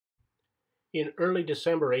In early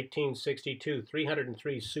December 1862,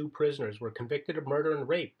 303 Sioux prisoners were convicted of murder and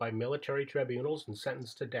rape by military tribunals and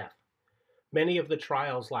sentenced to death. Many of the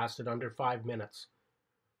trials lasted under 5 minutes.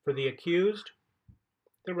 For the accused,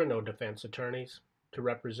 there were no defense attorneys to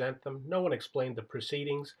represent them. No one explained the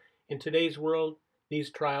proceedings. In today's world,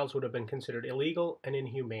 these trials would have been considered illegal and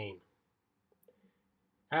inhumane.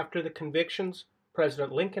 After the convictions,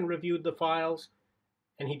 President Lincoln reviewed the files,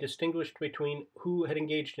 and he distinguished between who had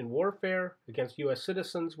engaged in warfare against U.S.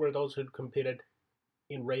 citizens were those who had committed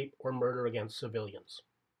in rape or murder against civilians.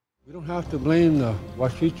 We don't have to blame the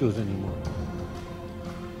Washichos anymore.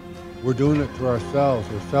 We're doing it to ourselves.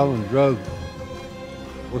 We're selling drugs.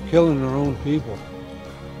 We're killing our own people.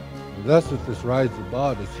 And that's what this ride's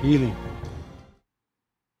about, it's healing.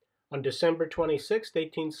 On December 26,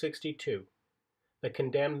 1862, the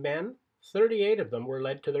condemned men, 38 of them, were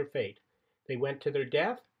led to their fate. They went to their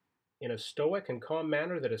death in a stoic and calm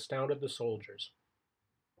manner that astounded the soldiers.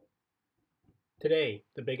 Today,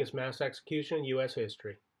 the biggest mass execution in U.S.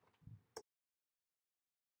 history.